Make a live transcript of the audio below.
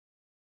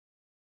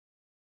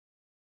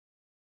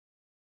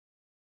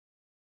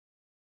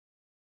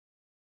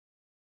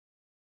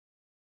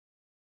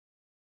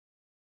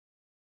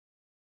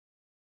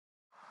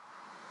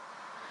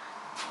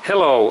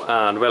Hello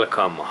and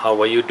welcome.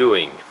 How are you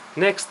doing?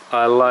 Next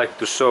I like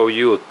to show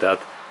you that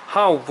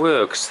how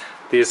works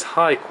these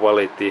high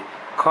quality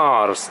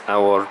cars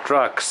or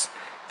trucks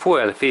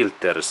fuel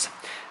filters.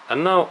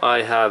 And now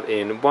I have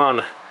in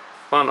one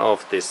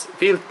of this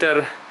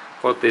filter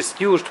for this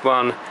used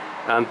one,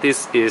 and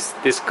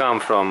this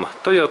come from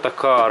Toyota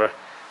car,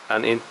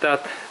 and in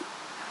that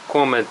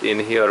comment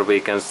in here we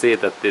can see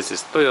that this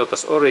is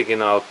Toyota's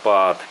original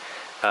part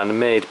and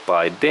made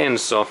by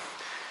Denso,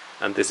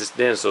 and this is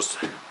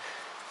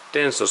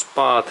Denso's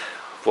part.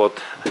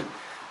 What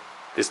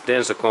this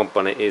Denso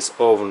company is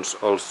owns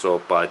also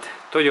by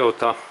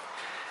Toyota,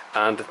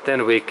 and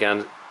then we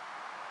can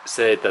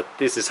say that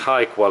this is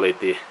high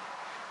quality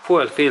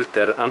fuel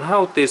filter. And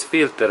how this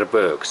filter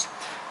works: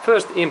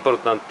 first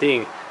important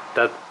thing,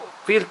 that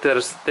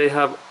filters, they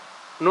have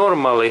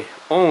normally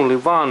only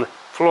one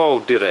flow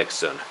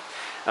direction.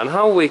 And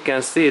how we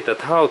can see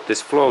that, how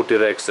this flow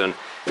direction,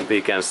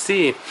 we can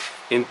see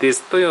in these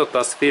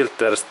Toyota's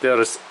filters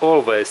there is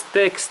always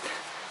text,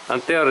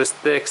 and there is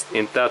text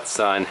in that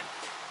sign,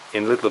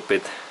 in little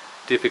bit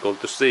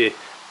difficult to see,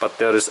 but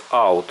there is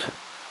out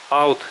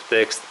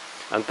text,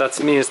 and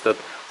that means that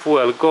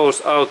fuel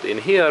goes out in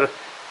here,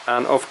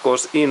 and of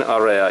course in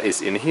area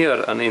is in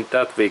here, and in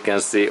that we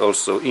can see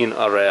also in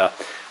area,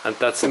 and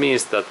that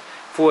means that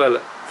fuel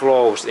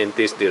flows in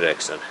this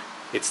direction.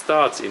 It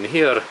starts in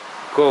here,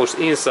 goes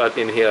inside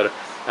in here,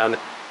 and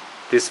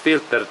this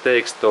filter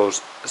takes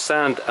those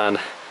sand and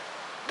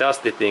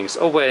dusty things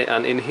away,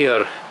 and in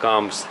here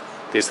comes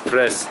this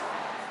fresh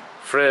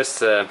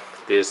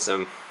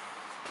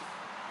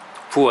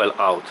fuel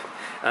out.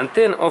 And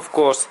then of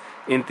course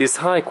in these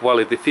high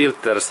quality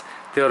filters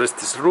there is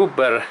this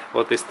rubber,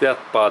 what is that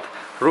part,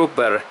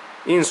 rubber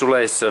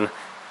insulation,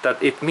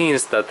 that it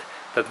means that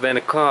when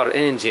a car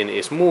engine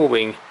is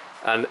moving,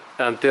 and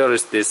there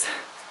is this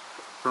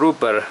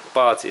rubber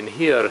parts in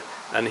here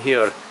and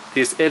here,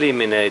 this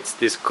eliminates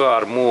this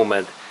car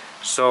movement,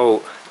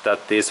 so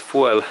that these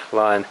fuel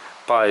line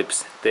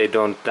pipes, they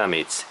don't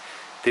damage.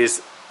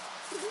 These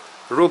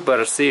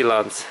rubber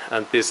sealants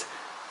and these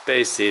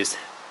bases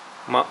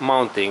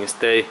mountings,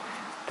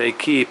 they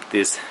keep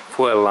these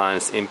fuel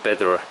lines in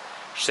better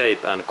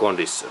shape and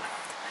condition.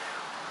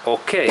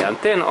 Okay, and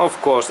then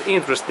of course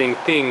interesting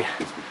thing,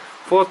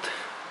 what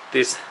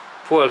this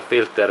fuel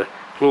filter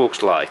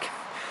looks like.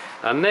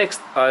 And next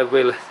I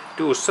will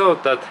do so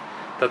that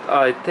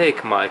I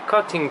take my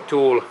cutting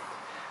tool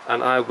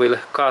and I will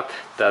cut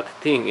that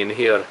thing in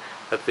here,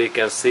 that we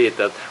can see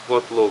that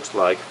what looks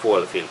like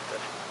fuel filter.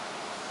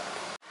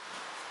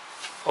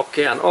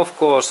 Okay, and of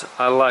course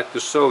I like to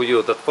show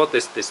you that what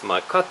is this my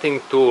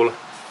cutting tool.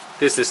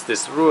 This is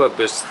this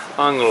Rubus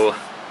angle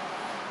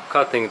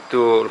cutting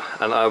tool,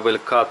 and I will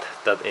cut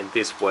that in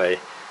this way,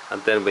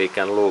 and then we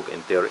can look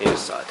in their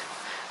inside.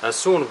 And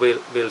soon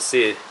we'll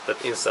see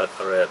that inside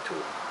area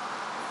too.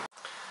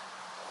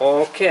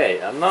 Okay,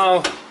 and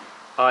now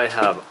I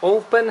have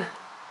opened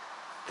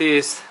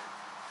this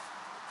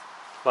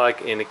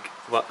like in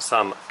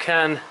some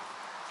can.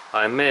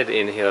 I made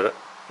in here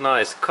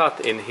nice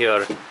cut in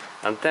here,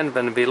 and then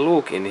when we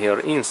look in here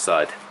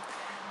inside,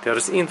 there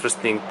is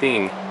interesting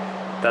thing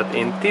that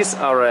in this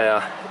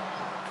area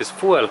this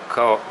fuel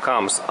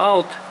comes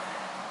out,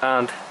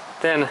 and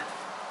then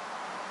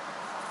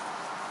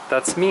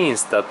that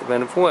means that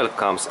when fuel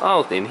comes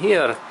out in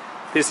here,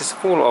 this is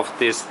full of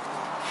this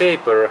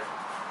paper.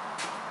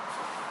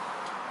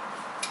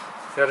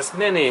 There is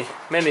many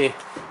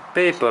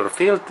paper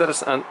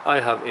filters, and I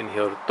have in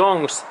here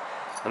tongs,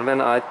 and when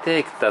I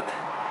take that,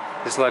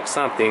 it's like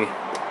something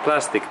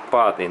plastic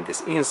part in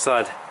this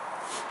inside,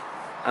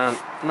 and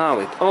now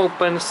it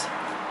opens,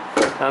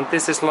 and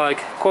this is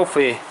like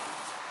coffee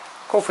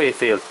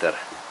filter.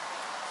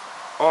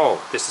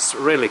 Oh, this is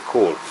really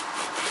cool.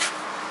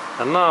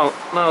 And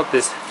now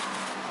this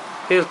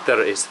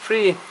filter is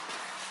free,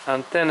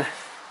 and then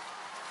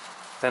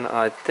when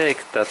I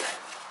take that,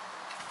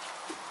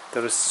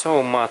 there is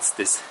so much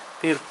this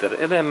filter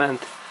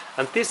element,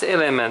 and this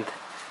element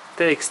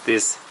takes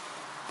this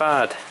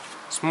bad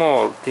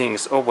small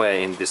things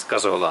away in this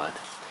gasoline,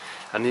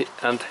 and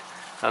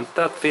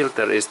that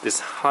filter is this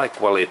high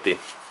quality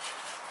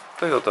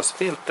Toyota's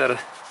filter.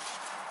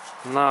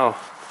 Now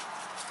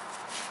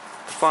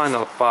the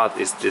final part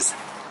is this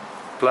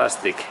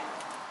plastic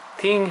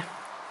thing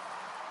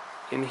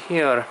in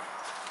here,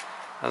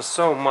 and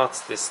so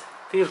much this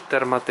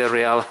filter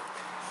material.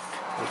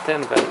 And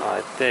then when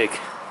I take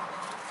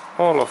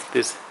all of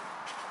these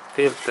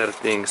filter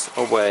things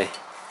away,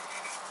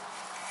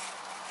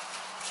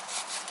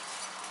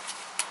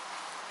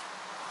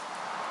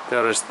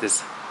 there is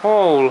this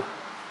hole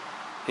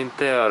in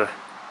there,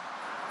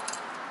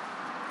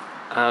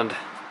 and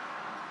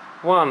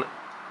one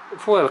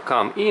fuel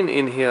come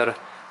in here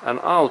and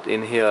out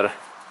in here.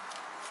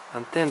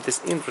 And then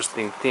this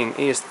interesting thing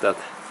is that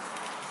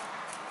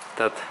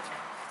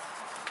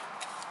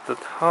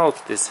how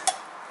this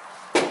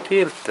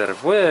filter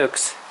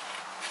works,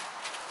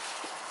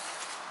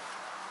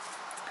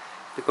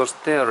 because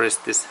there is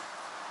this,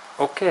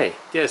 okay,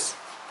 yes,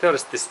 there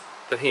is this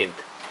the hint.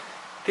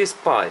 this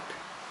pipe,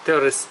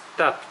 there is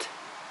tapped.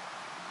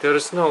 There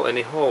is no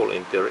any hole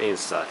in their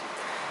inside,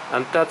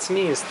 and that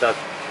means that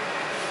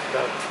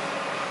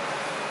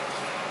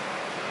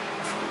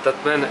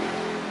when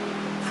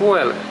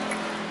fuel,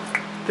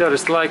 there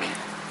is like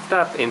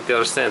tap in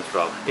their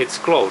central, it's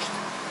closed.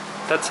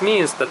 That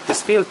means that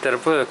this filter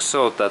works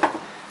so that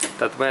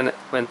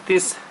when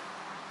this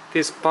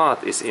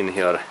part is in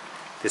here,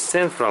 this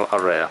central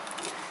area,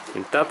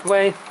 in that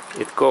way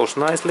it goes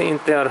nicely in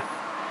there,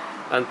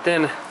 and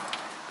then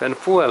when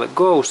fuel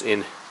goes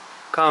in,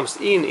 comes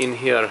in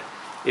here,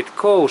 it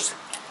goes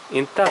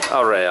in that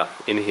area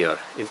in here,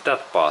 in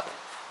that part,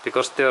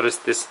 because there is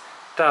this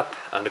tap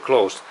and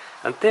close,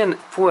 and then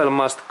fuel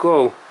must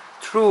go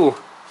through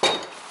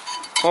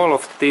all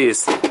of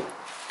these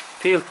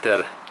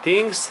filter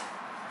things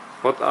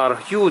what are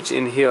huge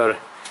in here,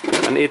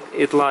 and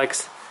it like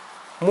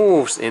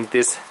moves in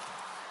this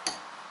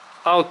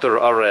outer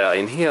area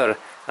in here,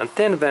 and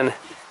then when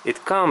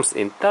it comes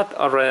in that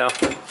area,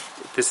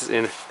 this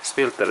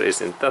filter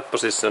is in that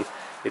position,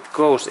 it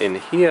goes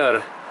in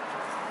here,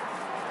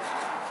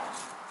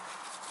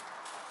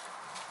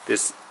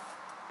 this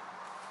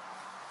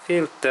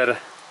filter,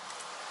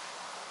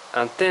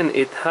 and then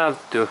it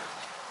have to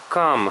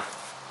come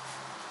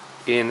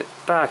in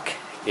back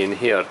in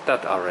here,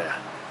 that area,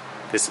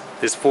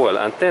 this fuel,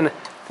 and then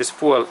this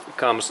fuel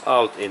comes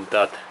out in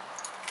that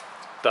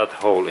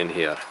hole in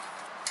here.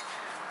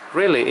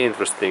 Really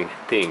interesting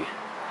thing,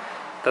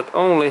 that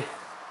only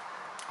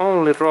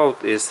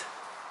road is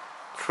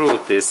through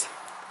this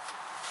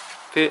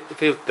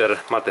filter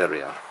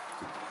material.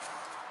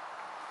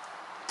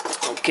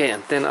 Okay,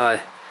 and then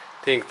I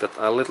think that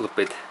a little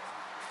bit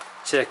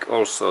check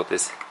also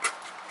this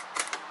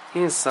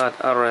inside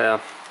area,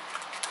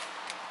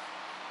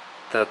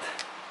 that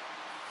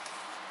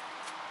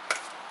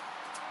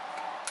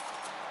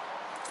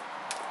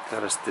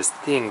there is this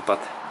thing, but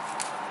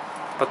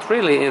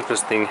really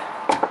interesting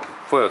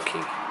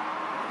working.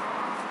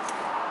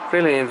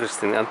 Really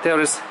interesting, and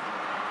there is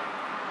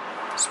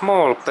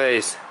small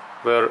base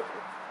where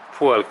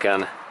fuel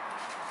can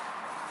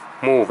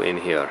move in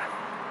here.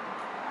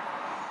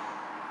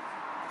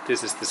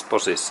 This is this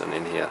position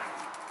in here.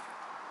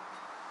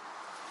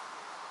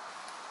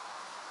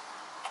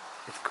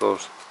 It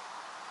goes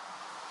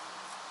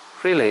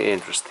really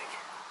interesting.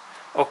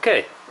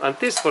 Okay, and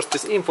this was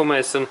this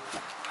information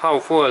how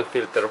fuel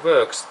filter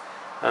works,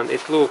 and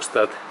it looks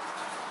that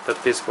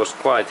this was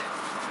quite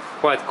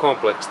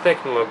complex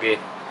technology,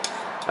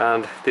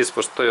 and this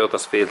was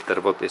Toyota's filter,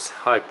 what is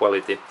high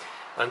quality.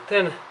 And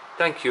then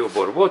thank you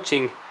for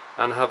watching,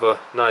 and have a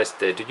nice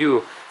day to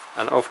you.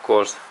 And of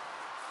course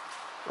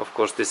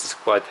this is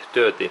quite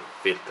dirty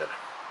filter.